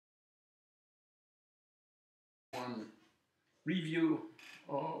review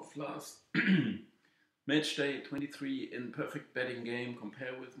of last match day 23 in perfect betting game,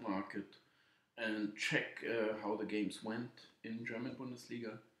 compare with market, and check how the games went in German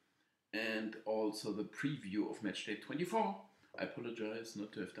Bundesliga, and also the preview of match day 24. I apologize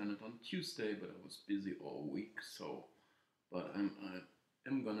not to have done it on Tuesday, but I was busy all week, but I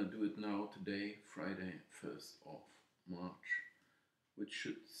am gonna do it now today, Friday, 1st of March, which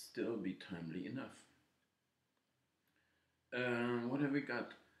should still be timely enough. What have we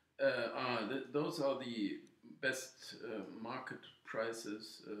got? Those are the best market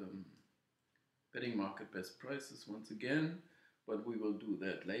prices, betting market best prices once again, but we will do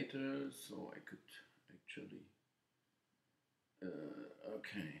that later, so I could actually...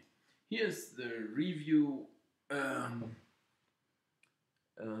 okay, here's the review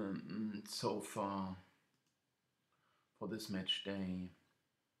so far for this match day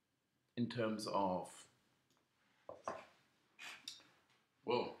in terms of,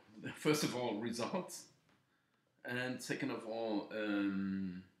 well, first of all, results, and second of all,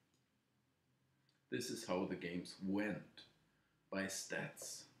 this is how the games went by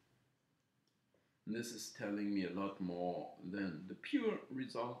stats. And this is telling me a lot more than the pure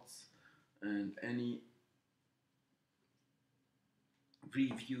results, and any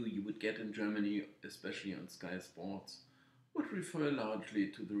review you would get in Germany, especially on Sky Sports, would refer largely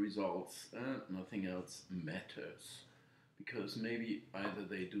to the results, and nothing else matters, because maybe either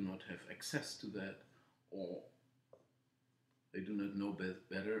they do not have access to that, or they do not know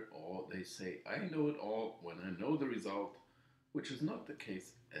better, or they say, I know it all when I know the result, which is not the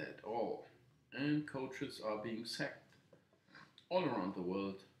case at all. And coaches are being sacked all around the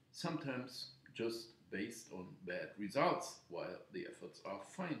world, sometimes just based on bad results, while the efforts are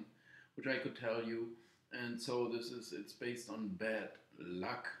fine, which I could tell you. And so it's based on bad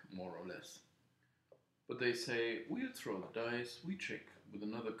luck, more or less. But they say, we'll throw the dice, we check with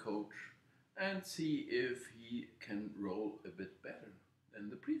another coach and see if he can roll a bit better than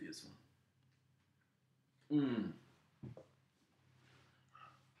the previous one.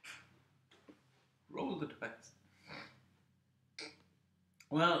 Roll the dice.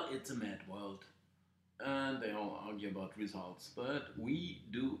 Well, it's a mad world, and they all argue about results, but we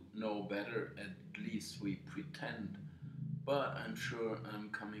do know better, at least we pretend. But I'm sure I'm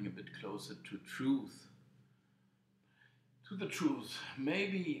coming a bit closer to truth. To the truth.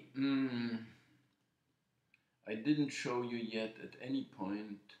 Maybe I didn't show you yet at any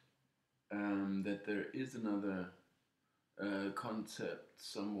point that there is another concept,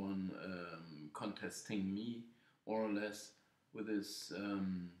 someone contesting me, more or less, with this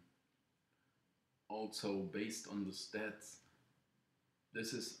also based on the stats.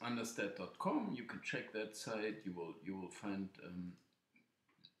 This is understat.com. You can check that site. You will find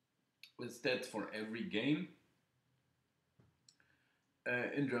with stats for every game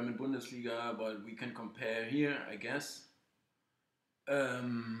in German Bundesliga, but we can compare here, I guess.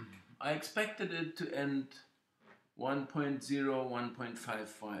 I expected it to end 1.0,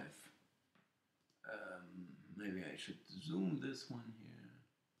 1.55. Maybe I should zoom this one here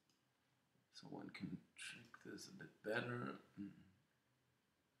so one can check this a bit better.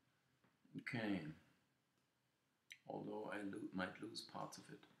 Okay, although I might lose parts of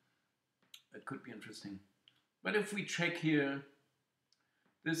it. That could be interesting. But if we check here,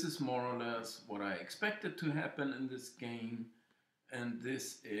 this is more or less what I expected to happen in this game, and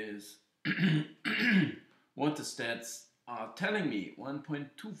this is what the stats are telling me. 1.24,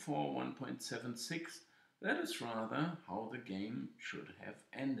 1.76. That is rather how the game should have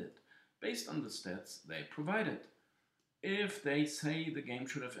ended, based on the stats they provided. If they say the game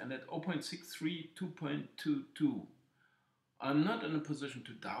should have ended 0.63, 2.22, I'm not in a position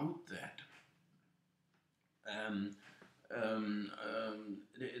to doubt that.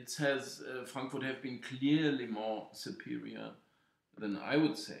 It says Frankfurt have been clearly more superior than I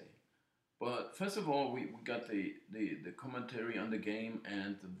would say. But first of all, we got the commentary on the game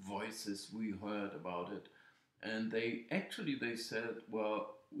and the voices we heard about it. And they said,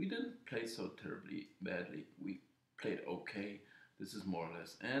 well, we didn't play so terribly badly. We played okay. This is more or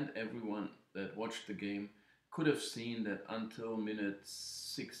less. And everyone that watched the game could have seen that until minute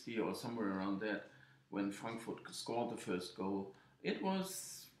 60 or somewhere around that, when Frankfurt scored the first goal, it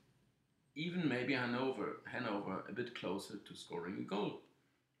was even maybe Hanover a bit closer to scoring a goal.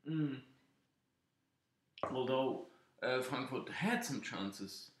 Although Frankfurt had some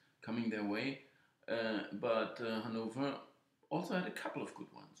chances coming their way, but Hanover also had a couple of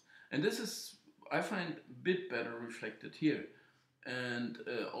good ones. And this is, I find, a bit better reflected here. And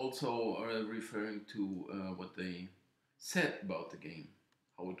also referring to what they said about the game,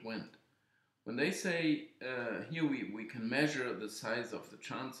 how it went. When they say here we can measure the size of the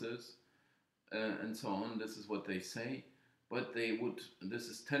chances and so on, this is what they say. But they would, this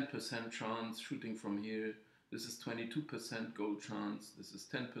is 10% chance shooting from here, this is 22% goal chance, this is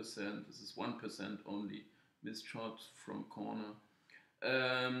 10%, this is 1% only missed shots from corner.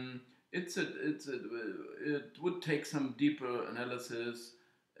 It would take some deeper analysis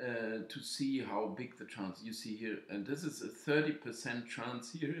to see how big the chance you see here. And this is a 30%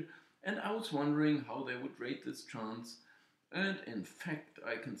 chance here. And I was wondering how they would rate this chance. And in fact,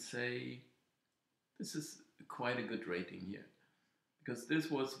 I can say this is quite a good rating here. Because this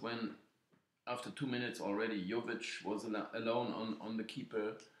was when, after 2 minutes already, Jovic was alone on the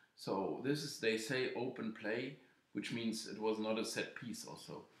keeper. So this is, they say, open play, which means it was not a set piece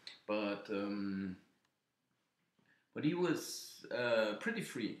also. But he was pretty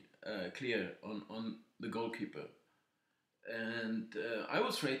free, clear on the goalkeeper. And I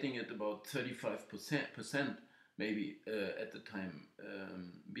was rating it about 35% maybe at the time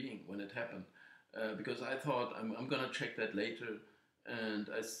being when it happened. Because I thought, I'm going to check that later. And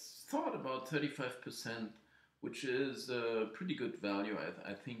I thought about 35%, which is a pretty good value,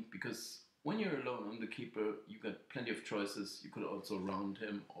 I think, because when you're alone on the keeper, you got plenty of choices. You could also round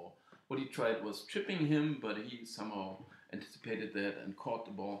him, or what he tried was chipping him, but he somehow anticipated that and caught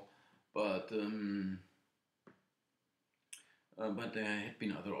the ball. But there had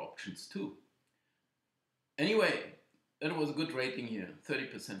been other options too. Anyway, that was a good rating here,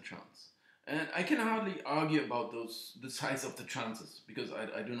 30% chance. And I can hardly argue about the size of the chances, because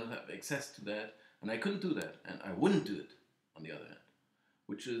I do not have access to that, and I couldn't do that, and I wouldn't do it, on the other hand,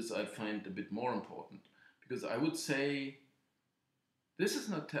 which is, I find, a bit more important, because I would say, this is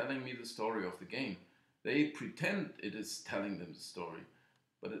not telling me the story of the game. They pretend it is telling them the story,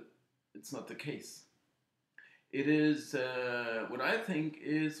 but it's not the case. It is, what I think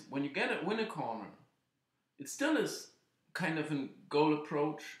is, when you win a corner, it still is kind of a goal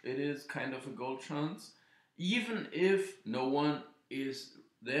approach, it is kind of a goal chance, even if no one is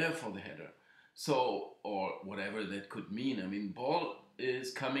there for the header. So, or whatever that could mean. I mean, ball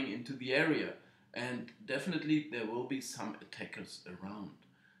is coming into the area, and definitely there will be some attackers around.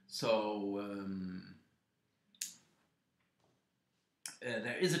 So,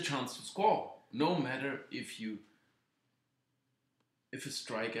 there is a chance to score, no matter if a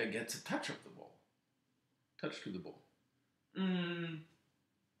striker gets a touch to the ball.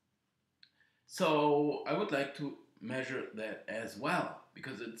 So I would like to measure that as well,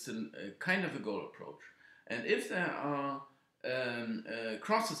 because it's a kind of a goal approach. And if there are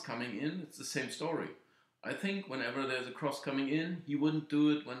crosses coming in, it's the same story. I think whenever there's a cross coming in, he wouldn't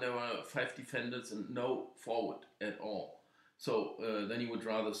do it when there were 5 defenders and no forward at all. So then he would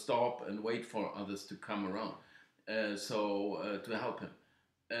rather stop and wait for others to come around to help him.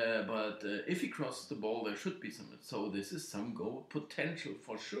 But if he crosses the ball, there should be some. So this is some goal potential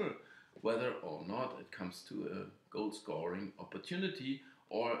for sure, whether or not it comes to a goal scoring opportunity,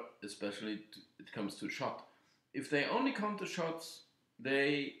 or especially it comes to a shot. If they only count the shots,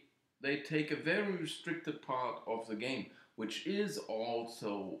 they take a very restricted part of the game, which is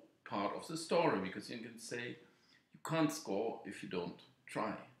also part of the story, because you can say you can't score if you don't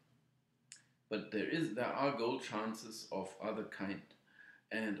try. But there are goal chances of other kind.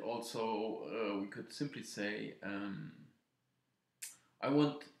 And also, we could simply say, I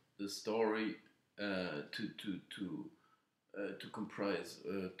want the story to comprise,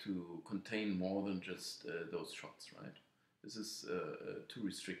 to contain more than just those shots, right? This is too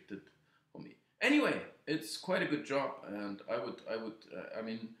restricted for me. Anyway, it's quite a good job, and I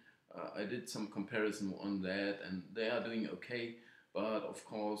did some comparison on that, and they are doing okay. But of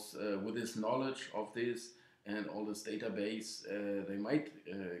course, with this knowledge of this and all this database, they might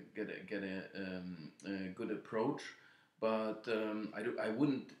get a good approach. But I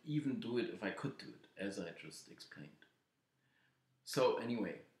wouldn't even do it if I could do it, as I just explained. So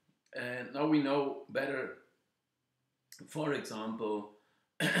anyway, and now we know better. For example,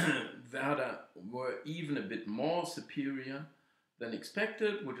 Werder were even a bit more superior than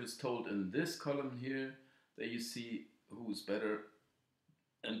expected, which is told in this column here. There you see who's better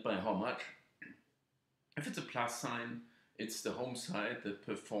and by how much. If it's a plus sign, it's the home side that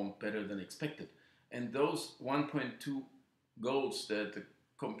performed better than expected. And those 1.2 goals that the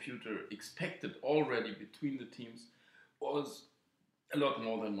computer expected already between the teams was a lot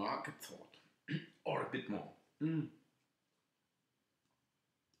more than market thought, or a bit more.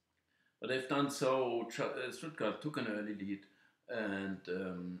 But they've done so. Stuttgart took an early lead, and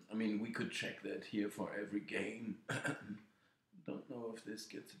we could check that here for every game. Don't know if this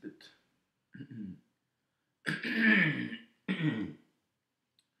gets a bit.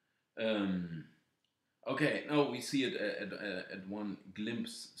 Um, okay, now we see it at one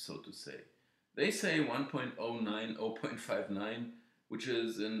glimpse, so to say. They say 1.09, 0.59, which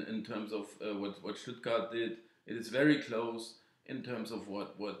is in terms of what Stuttgart did. It is very close in terms of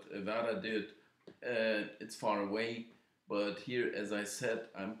what Werder did. It's far away, but here, as I said,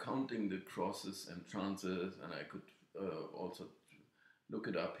 I'm counting the crosses and chances, and I could also look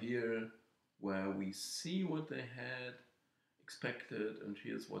it up here, where we see what they had expected, and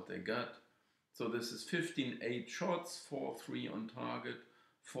here's what they got. So this is 15-8 shots, 4-3 on target,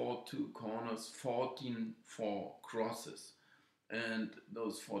 4-2 corners, 14-4 crosses. And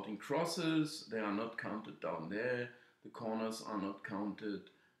those 14 crosses, they are not counted down there. The corners are not counted.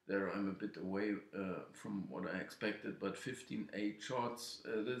 There I'm a bit away from what I expected, but 15-8 shots.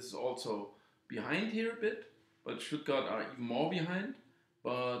 This is also behind here a bit, but Stuttgart are even more behind.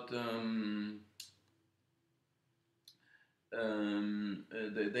 But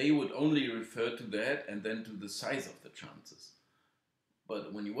they would only refer to that and then to the size of the chances.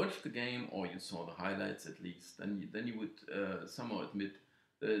 But when you watch the game, or you saw the highlights at least, then you would somehow admit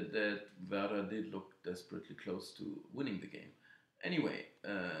that Werder did look desperately close to winning the game. Anyway,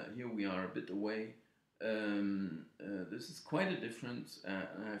 here we are a bit away. This is quite a difference,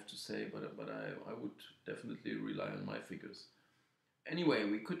 I have to say, but I would definitely rely on my figures. Anyway,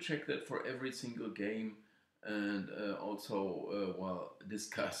 we could check that for every single game and also, well,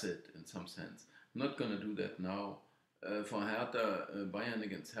 discuss it in some sense. I'm not going to do that now. For Hertha, Bayern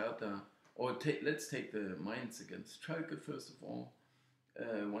against Hertha, or let's take the Mainz against Schalke first of all,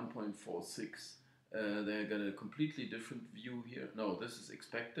 1.46. They got a completely different view here. No, this is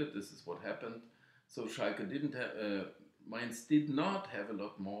expected. This is what happened. So Schalke didn't have, Mainz did not have a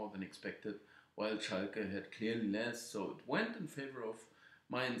lot more than expected, while Schalke had clearly less. So it went in favor of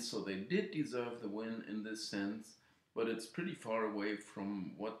Mainz. So they did deserve the win in this sense, but it's pretty far away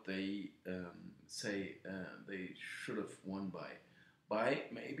from what they say they should have won by. By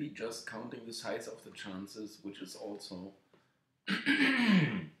maybe just counting the size of the chances, which is also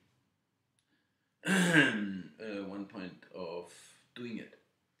one point of doing it.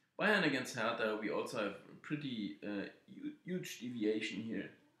 Bayern against Hertha, we also have a pretty huge deviation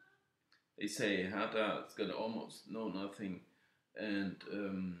here. They say Hertha's got almost nothing, and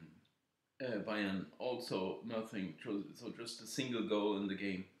Bayern also nothing, so just a single goal in the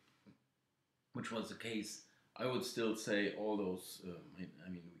game, which was the case. I would still say all those, I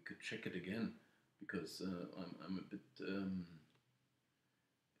mean, we could check it again, because I'm a bit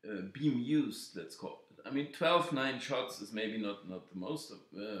bemused, let's call it. I mean, 12-9 shots is maybe not the most,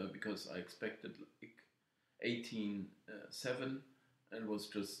 because I expected like 18-7, and it was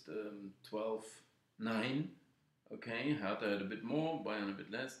just 12-9. Okay, Hertha had a bit more, Bayern a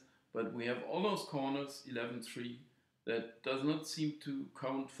bit less, but we have all those corners, 11-3. That does not seem to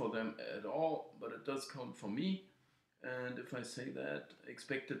count for them at all, but it does count for me. And if I say that,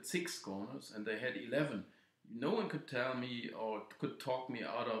 expected 6 corners, and they had 11. No one could tell me or could talk me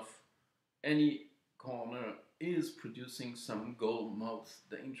out of any corner is producing some goal mouth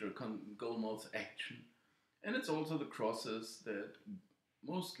danger, goal mouth action. And it's also the crosses that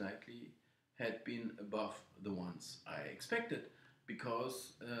most likely had been above the ones I expected.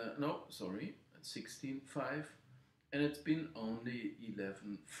 Because, no, sorry, 16-5, and it's been only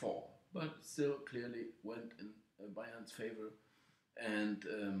 11-4. But still clearly went in Bayern's favor. And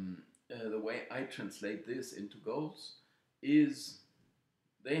the way I translate this into goals is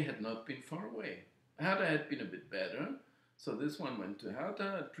they had not been far away. Hertha had been a bit better, so this one went to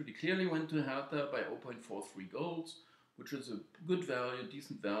Hertha. It pretty clearly went to Hertha by 0.43 goals, which is a good value,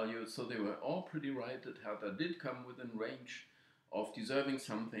 decent value. So they were all pretty right that Hertha did come within range of deserving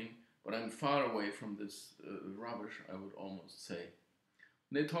something, but I'm far away from this rubbish, I would almost say.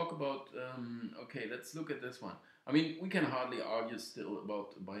 They talk about, okay, let's look at this one. I mean, we can hardly argue still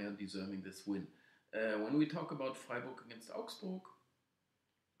about Bayern deserving this win. When we talk about Freiburg against Augsburg,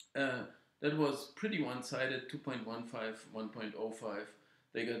 that was pretty one-sided, 2.15, 1.05.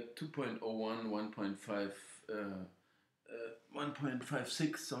 They got 2.01, 1.5,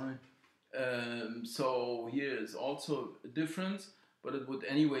 1.56, sorry. So here is also a difference, but it would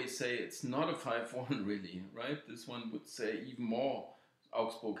anyway say it's not a 5-1 really, right? This one would say even more.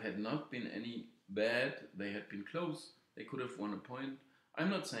 Augsburg had not been any bad. They had been close. They could have won a point. I'm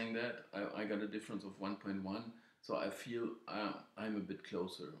not saying that. I got a difference of 1.1, so I feel I'm a bit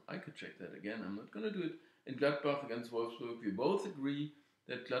closer. I could check that again. I'm not going to do it. In Gladbach against Wolfsburg, we both agree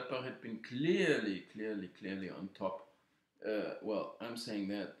that Gladbach had been clearly on top. Well, I'm saying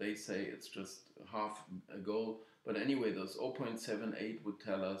that. They say it's just half a goal. But anyway, those 0.78 would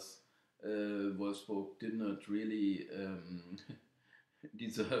tell us Wolfsburg did not really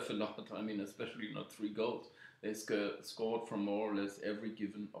deserve a lot. I mean, especially not 3 goals. They scored from more or less every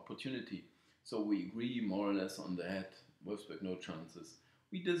given opportunity. So we agree more or less on that. Wolfsburg, no chances.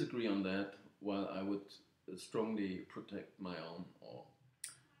 We disagree on that, while I would strongly protect my own or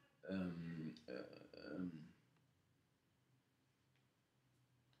um, um,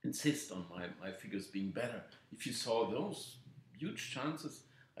 insist on my figures being better. If you saw those huge chances,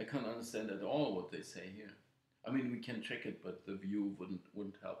 I can't understand at all what they say here. I mean, we can check it, but the view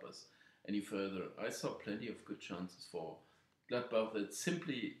wouldn't help us any further. I saw plenty of good chances for Gladbach that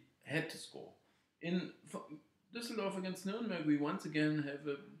simply had to score. In Düsseldorf against Nuremberg, we once again have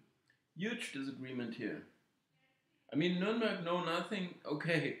a huge disagreement here. I mean, Nuremberg know nothing.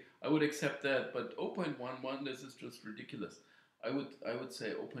 Okay, I would accept that, but 0.11, this is just ridiculous. I would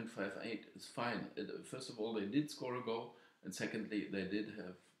say 0.58 is fine. First of all, they did score a goal, and secondly, they did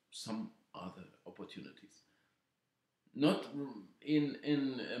have some other opportunities. Not in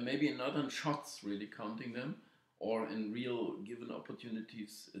maybe not on shots really counting them, or in real given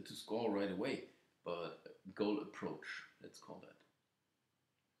opportunities to score right away, but goal approach. Let's call that.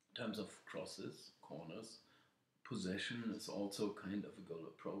 In terms of crosses, corners, possession is also kind of a goal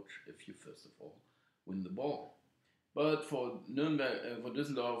approach if you first of all win the ball. But for Nuremberg, for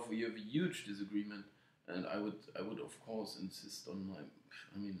Düsseldorf, we have a huge disagreement, and I would of course insist on my.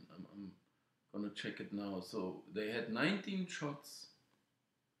 I mean, I'm gonna check it now. So they had 19 shots,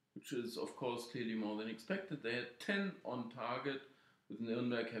 which is of course clearly more than expected. They had 10 on target, with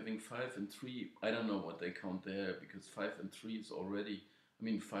Nuremberg having 5 and 3. I don't know what they count there because 5 and 3 is already. I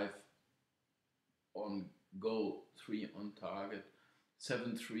mean, 5 on goal, 3 on target,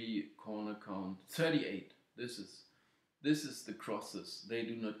 7-3 corner count, 38. This is the crosses. They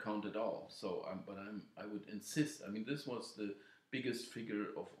do not count at all. So, but I would insist. I mean, this was the biggest figure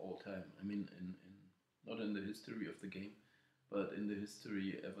of all time. I mean, in not in the history of the game, but in the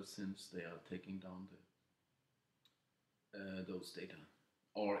history ever since they are taking down those data,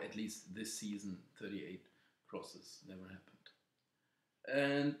 or at least this season, 38 crosses never happened.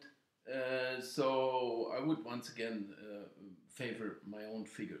 And so I would once again favor my own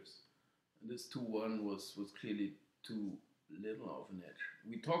figures. And this 2-1 was clearly too little of an edge.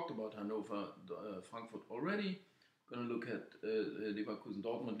 We talked about Hannover, Frankfurt already. Going to look at Leverkusen,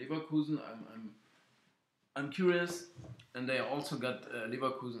 Dortmund, Leverkusen. I'm curious, and they also got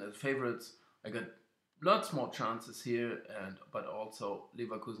Leverkusen as favorites. I got lots more chances here, but also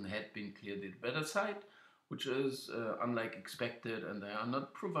Leverkusen had been clearly the better side, which is unlike expected, and they are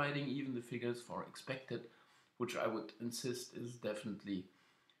not providing even the figures for expected, which I would insist is definitely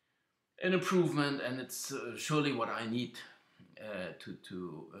an improvement, and it's surely what I need to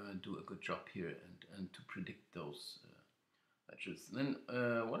do a good job here and to predict those matches. Then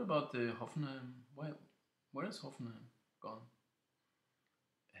what about the Hoffenheim? Where is Hoffenheim gone?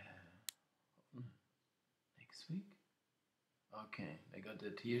 Hoffenheim next week? Okay, I got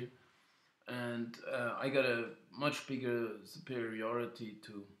it here, and I got a much bigger superiority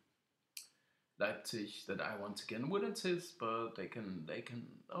to Leipzig that I once again would insist, but they can.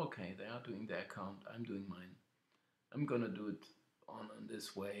 Okay, they are doing their count. I'm doing mine. I'm gonna do it on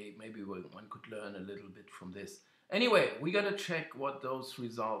this way. Maybe one could learn a little bit from this. Anyway, we gotta check what those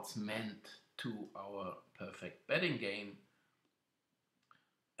results meant to our perfect betting game.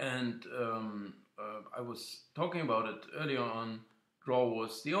 And I was talking about it earlier on. Draw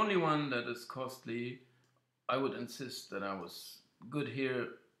was the only one that is costly. I would insist that I was good here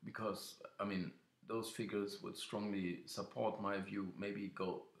because, I mean, those figures would strongly support my view. Maybe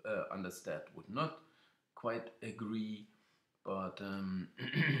go Understat would not quite agree, but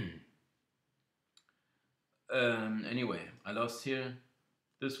anyway, I lost here.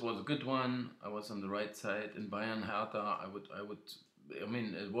 This was a good one. I was on the right side. In Bayern Hertha, I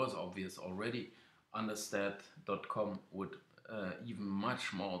mean, it was obvious already. Understat.com would even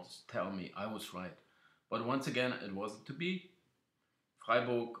much more tell me I was right. But once again, it wasn't to be.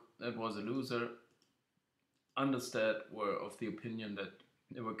 Freiburg, that was a loser. Understat were of the opinion that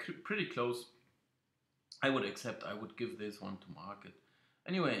they were pretty close. I would accept, I would give this one to market.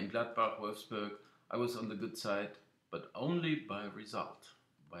 Anyway, in Gladbach, Wolfsburg, I was on the good side, but only by result.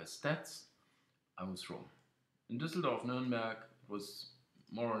 By stats, I was wrong. In Düsseldorf, Nuremberg, it was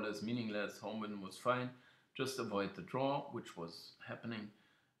more or less meaningless. Home win was fine. Just avoid the draw, which was happening.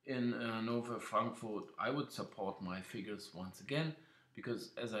 In Hannover, Frankfurt, I would support my figures once again,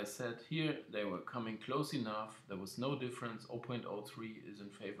 because as I said here, they were coming close enough. There was no difference. 0.03 is in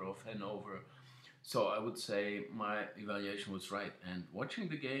favor of Hanover. So I would say my evaluation was right. And watching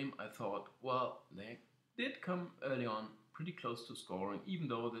the game, I thought, well, they did come early on pretty close to scoring, even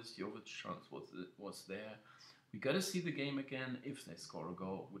though this Jovic chance was there. We got to see the game again if they score a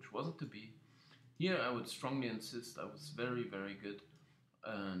goal, which wasn't to be. Here I would strongly insist I was very, very good,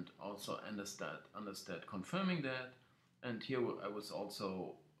 and also understand confirming that. And here I was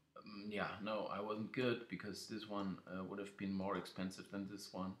also, no, I wasn't good because this one would have been more expensive than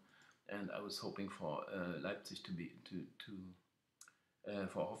this one, and I was hoping for Leipzig to be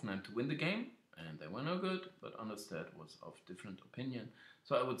for Hoffenheim to win the game, and they were no good. But Understead was of different opinion.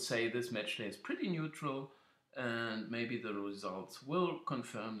 So I would say this match day is pretty neutral, and maybe the results will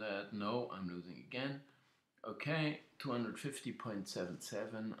confirm that. No, I'm losing again. Okay,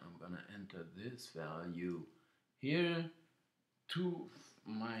 250.77. I'm gonna enter this value here. 2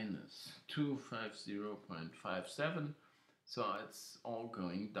 minus 250.57. So it's all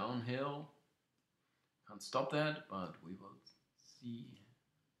going downhill. Can't stop that, but we will see.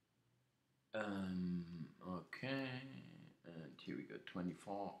 Okay, and here we got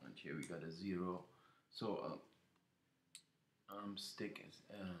 24, and here we got a 0. So I'm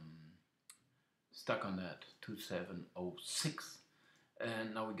stuck on that 2706.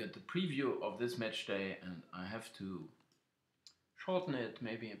 And now we got the preview of this match day, and I have to shorten it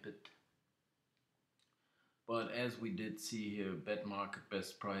maybe a bit. But as we did see here, bet market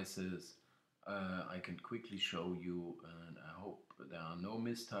best prices, I can quickly show you, and I hope there are no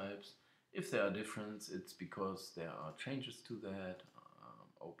mistypes. If there are differences, it's because there are changes to that.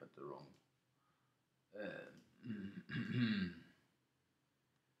 Opened the wrong.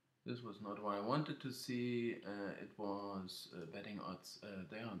 This was not what I wanted to see. It was betting odds.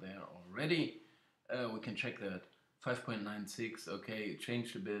 They are there already. We can check that. 5.96. Okay, it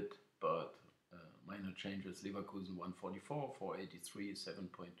changed a bit, but minor changes. Leverkusen 144, 483,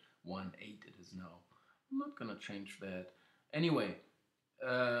 7.18 it is now. I'm not gonna change that. Anyway,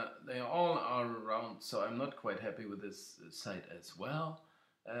 they all are around, so I'm not quite happy with this site as well,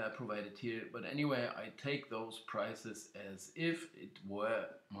 provided here. But anyway, I take those prices as if it were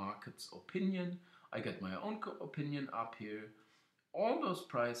market's opinion. I get my own opinion up here. All those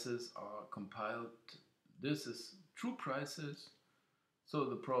prices are compiled. This is true prices. So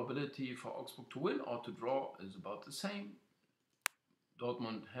the probability for Augsburg to win or to draw is about the same.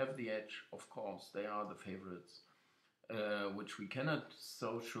 Dortmund have the edge, of course. They are the favorites, which we cannot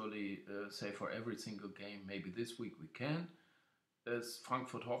so surely say for every single game. Maybe this week we can. There's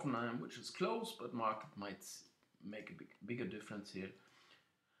Frankfurt-Hoffenheim, which is close, but market might make a bigger difference here.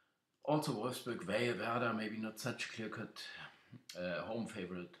 Also Wolfsburg-Werder, maybe not such clear-cut home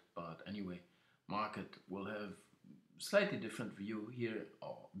favorite, but anyway, market will have slightly different view here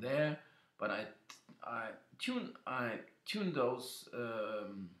or there, but I tune those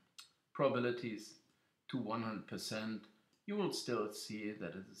probabilities to 100%. You will still see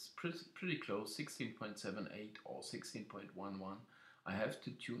that it is pretty close, 16.78 or 16.11. I have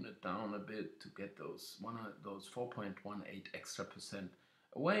to tune it down a bit to get those 4.18 extra percent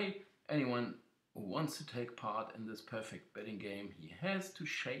away. Anyone who wants to take part in this perfect betting game, he has to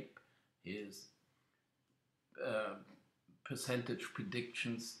shape his percentage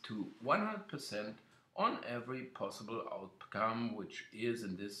predictions to 100% on every possible outcome, which is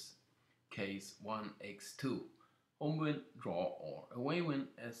in this case 1x2. Home win, draw, or away win.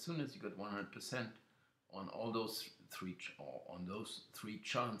 As soon as you got 100% on all those three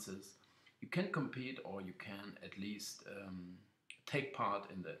chances, you can compete, or you can at least take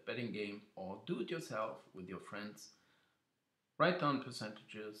part in that betting game, or do it yourself with your friends. Write down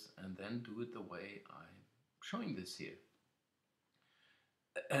percentages and then do it the way I'm showing this here.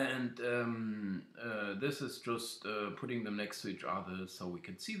 And this is just putting them next to each other so we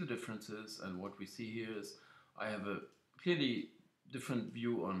can see the differences. And what we see here is I have a clearly different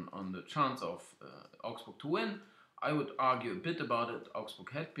view on the chance of Augsburg to win. I would argue a bit about it.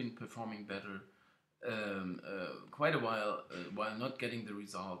 Augsburg had been performing better quite a while not getting the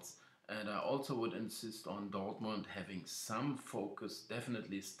results. And I also would insist on Dortmund having some focus,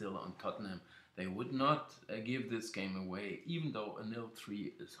 definitely still on Tottenham. They would not give this game away, even though a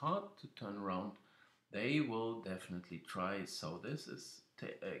 0-3 is hard to turn around. They will definitely try. So this is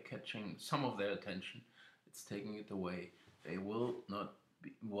catching some of their attention. It's taking it away. They will not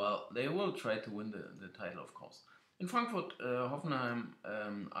be, well, they will try to win the title, of course. In Frankfurt, Hoffenheim,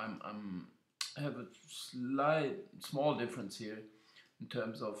 I have a small difference here in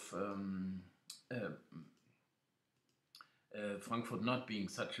terms of Frankfurt not being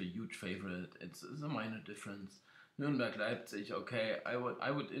such a huge favorite. It's a minor difference. Nuremberg, Leipzig, okay, I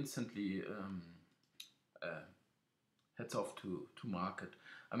would instantly heads off to market.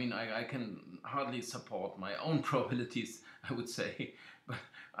 I mean, I can hardly support my own probabilities, I would say, but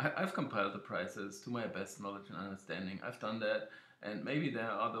I've compiled the prices to my best knowledge and understanding. I've done that. And maybe there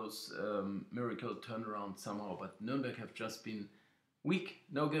are those miracle turnarounds somehow, but Nuremberg have just been weak,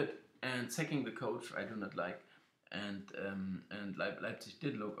 no good, and sacking the coach I do not like. And Leipzig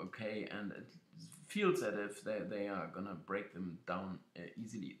did look okay, and it feels as if they are gonna break them down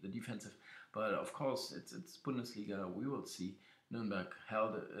easily, the defensive. But of course, it's Bundesliga. We will see. Nuremberg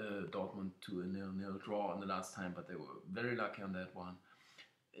held Dortmund to a 0-0 draw on the last time, but they were very lucky on that one.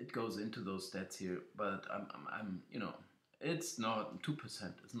 It goes into those stats here, but I'm it's not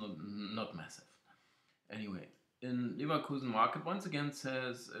 2%. It's not massive. Anyway, in Leverkusen market once again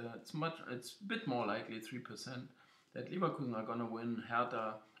says it's a bit more likely 3% that Leverkusen are gonna win.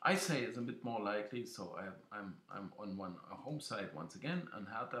 Hertha, I say, is a bit more likely, so I'm on a home side once again. And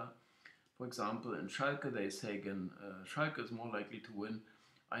Hertha, for example, in Schalke, they say again Schalke is more likely to win.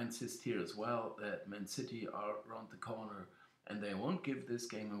 I insist here as well that Man City are around the corner and they won't give this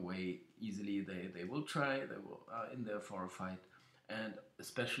game away easily. They will try, they will are in there for a fight, and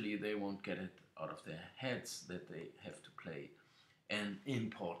especially they won't get it out of their heads that they have to play an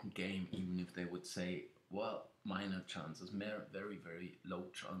important game, even if they would say, well, minor chances, very, very low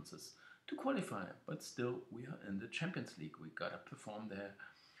chances to qualify. But still, we are in the Champions League. We gotta perform there.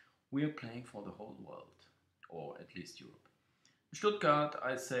 We are playing for the whole world, or at least Europe. Stuttgart,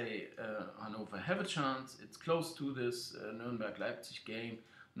 I say Hannover have a chance. It's close to this Nuremberg-Leipzig game,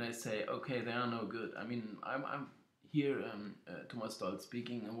 and I say, okay, they are no good. I mean, I'm here, Thomas Doll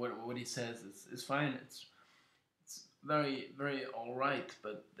speaking, and what he says is fine. It's very, very all right,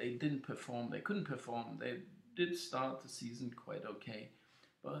 but they didn't perform. They couldn't perform. They did start the season quite okay,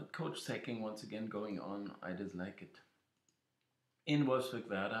 but coach sacking once again going on. I dislike it. In Wolfsburg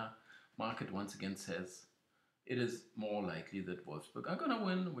Werder, market once again says it is more likely that Wolfsburg are gonna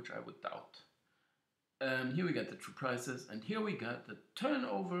win, which I would doubt. Here we get the true prices, and here we got the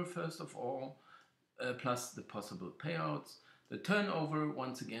turnover first of all, plus the possible payouts. The turnover,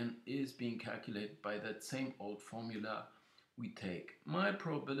 once again, is being calculated by that same old formula. We take my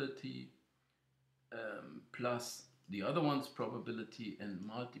probability plus the other one's probability and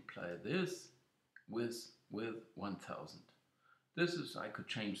multiply this with 1000. This is, I could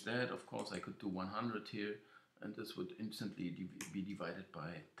change that, of course I could do 100 here, and this would instantly be divided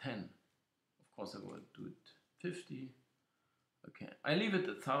by 10. Of course I would do it 50. Okay, I leave it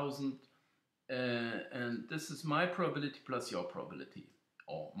 1000. And this is my probability plus your probability,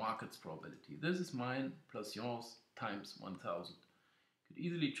 or market's probability. This is mine plus yours times 1000. You could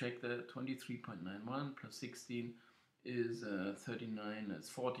easily check that. 23.91 plus 16 is 39, is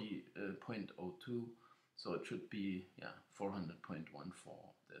 40.02. So it should be 400.14.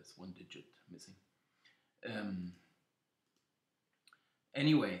 There's one digit missing.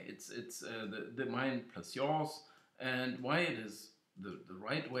 Anyway, it's the mine plus yours, and why it is the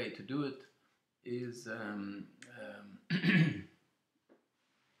right way to do it is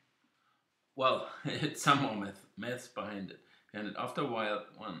well, it's some more maths behind it, and after a while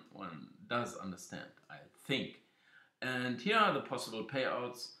one does understand, I think. And here are the possible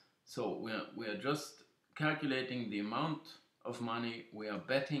payouts. So we're just calculating the amount of money we are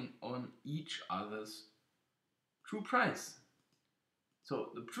betting on each other's true price.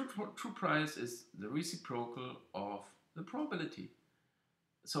 So the true price is the reciprocal of the probability.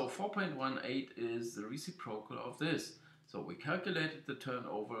 So 4.18 is the reciprocal of this. So we calculated the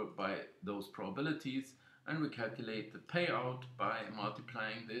turnover by those probabilities, and we calculate the payout by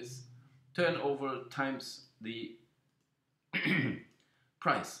multiplying this turnover times the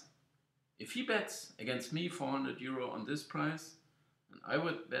price. If he bets against me 400 euro on this price, and I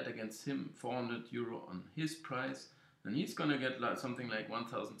would bet against him 400 euro on his price, then he's gonna get something like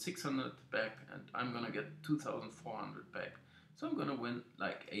 1,600 back, and I'm gonna get 2,400 back. So I'm gonna win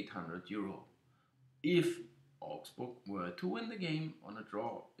like 800 euro. If Augsburg were to win the game on a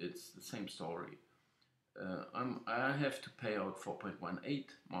draw, it's the same story. I have to pay out 4.18.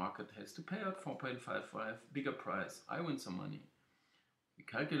 Market has to pay out 4.55. Bigger price. I win some money. We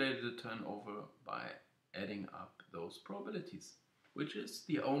calculated the turnover by adding up those probabilities, which is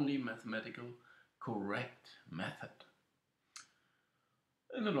the only mathematical correct method.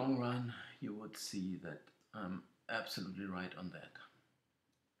 In the long run, you would see that I'm absolutely right on that.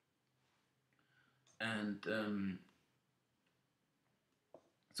 And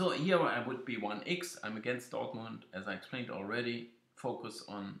so here I would be 1x. I'm against Dortmund, as I explained already. Focus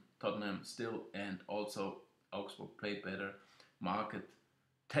on Tottenham still, and also Augsburg played better. Market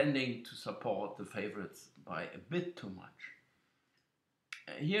tending to support the favorites by a bit too much.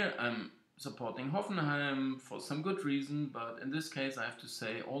 Here I'm supporting Hoffenheim for some good reason, but in this case I have to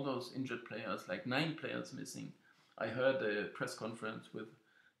say all those injured players, like 9 players missing. I heard a press conference with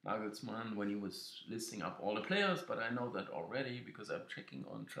Nagelsmann when he was listing up all the players, but I know that already because I'm checking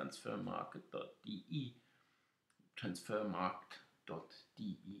on transfermarkt.de,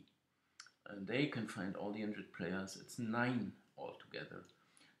 transfermarkt.de, and they can find all the injured players. It's 9 altogether.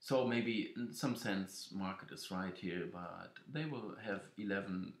 So maybe in some sense market is right here, but they will have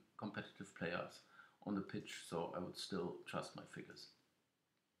 11 competitive players on the pitch, so I would still trust my figures.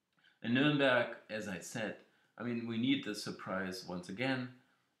 In Nuremberg, as I said, I mean, we need the surprise once again.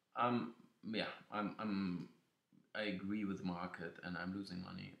 Yeah, I agree with the market and I'm losing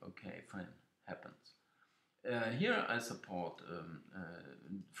money. Okay, fine, happens. Here I support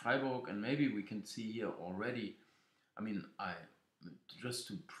Freiburg, and maybe we can see here already. I mean, just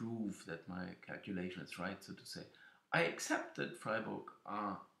to prove that my calculation is right, so to say, I accept that Freiburg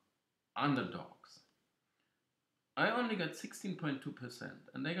are underdogs. I only got 16.2%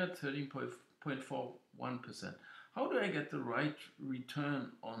 and they got 13.41%. How do I get the right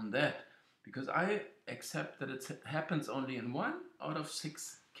return on that? Because I accept that it happens only in 1 out of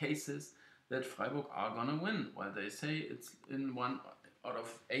 6 cases that Freiburg are gonna win, while they say it's in 1 out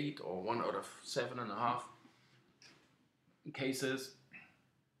of 8 or 1 out of 7.5 cases,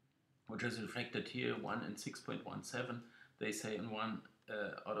 which is reflected here, 1 in 6.17. They say in 1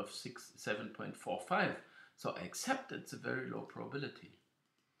 out of 6, 7.45. So I accept it's a very low probability.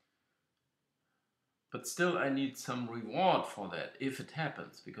 But still I need some reward for that if it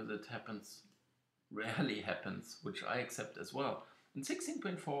happens, because it happens, rarely happens, which I accept as well. In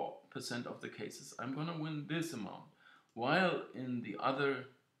 16.4% of the cases I'm gonna win this amount, while in the other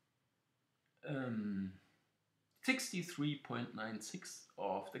 63.96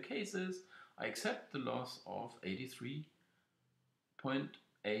 of the cases I accept the loss of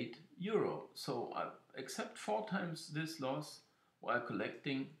 83.8 euro. So I accept 4 times this loss while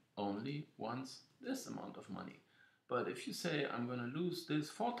collecting only once this amount of money. But if you say I'm going to lose this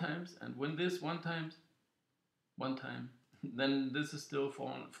 4 times and win this one time, then this is still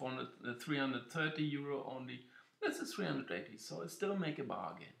 330 euro only. This is 380, so I still make a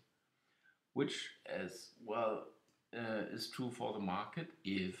bargain, which as well is true for the market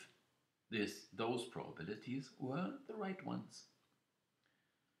if those probabilities were the right ones,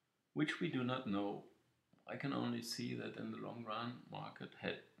 which we do not know. I can only see that in the long run, market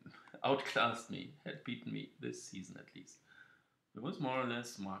had outclassed me, had beaten me this season at least. It was more or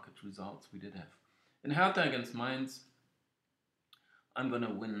less market results we did have. In Hertha against Mainz, I'm going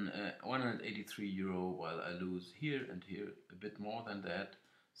to win 183 euro while I lose here and here a bit more than that.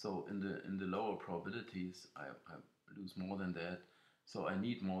 So in the lower probabilities, I lose more than that. So I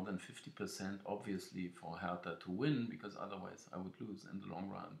need more than 50% obviously for Hertha to win, because otherwise I would lose in the long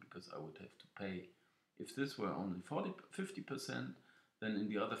run, because I would have to pay. If this were only 50%, then in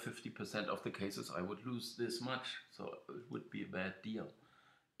the other 50% of the cases I would lose this much. So it would be a bad deal.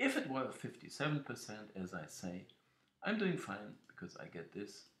 If it were 57%, as I say, I'm doing fine, because I get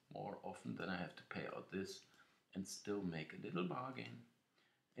this more often than I have to pay out this and still make a little bargain.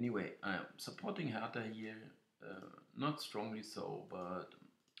 Anyway, I'm supporting Hertha here, not strongly so, but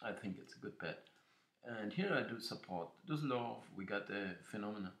I think it's a good bet. And here I do support Düsseldorf. We got the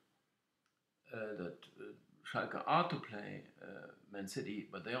phenomena that Schalke are to play Man City,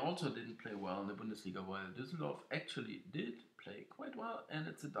 but they also didn't play well in the Bundesliga, while Düsseldorf actually did play quite well, and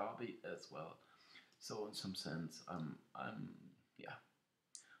it's a derby as well. So in some sense, I'm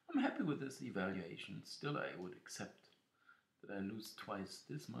happy with this evaluation. Still, I would accept that I lose twice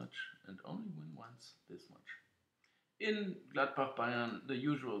this much and only win once this much. In Gladbach Bayern, the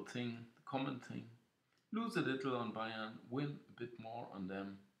usual thing, the common thing: lose a little on Bayern, win a bit more on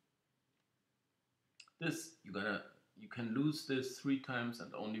them. This you can lose this 3 times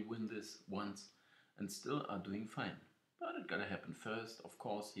and only win this once, and still are doing fine. But it gotta happen first. Of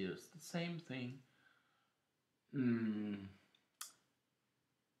course, here's the same thing.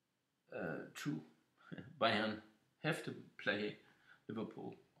 True. Bayern have to play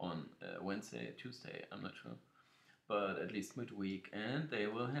Liverpool on Wednesday, Tuesday, I'm not sure, but at least midweek, and they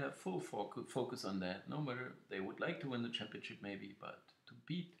will have full focus on that. No matter, they would like to win the championship maybe, but to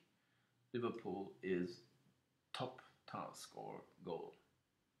beat Liverpool is top task or goal.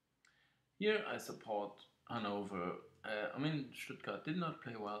 Here I support Hanover. I mean, Stuttgart did not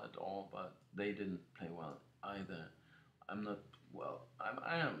play well at all, but they didn't play well either. I'm not well.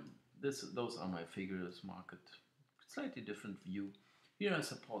 I am. Those are my figures. Market, slightly different view. Here I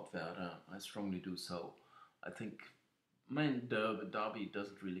support Werder. I strongly do so. I think my derby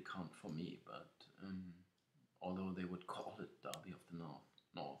doesn't really count for me, but although they would call it Derby of the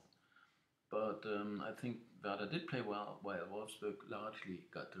North. But I think Werder did play well, while Wolfsburg largely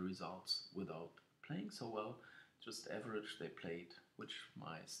got the results without playing so well. just average they played, which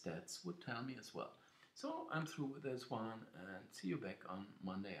my stats would tell me as well. So I'm through with this one and see you back on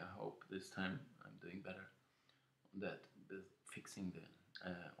Monday. I hope this time I'm doing better on that, fixing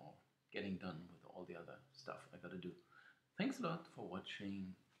the or getting done with all the other stuff I gotta do. Thanks a lot for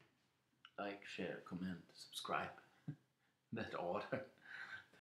watching. Like, share, comment, subscribe. In that order.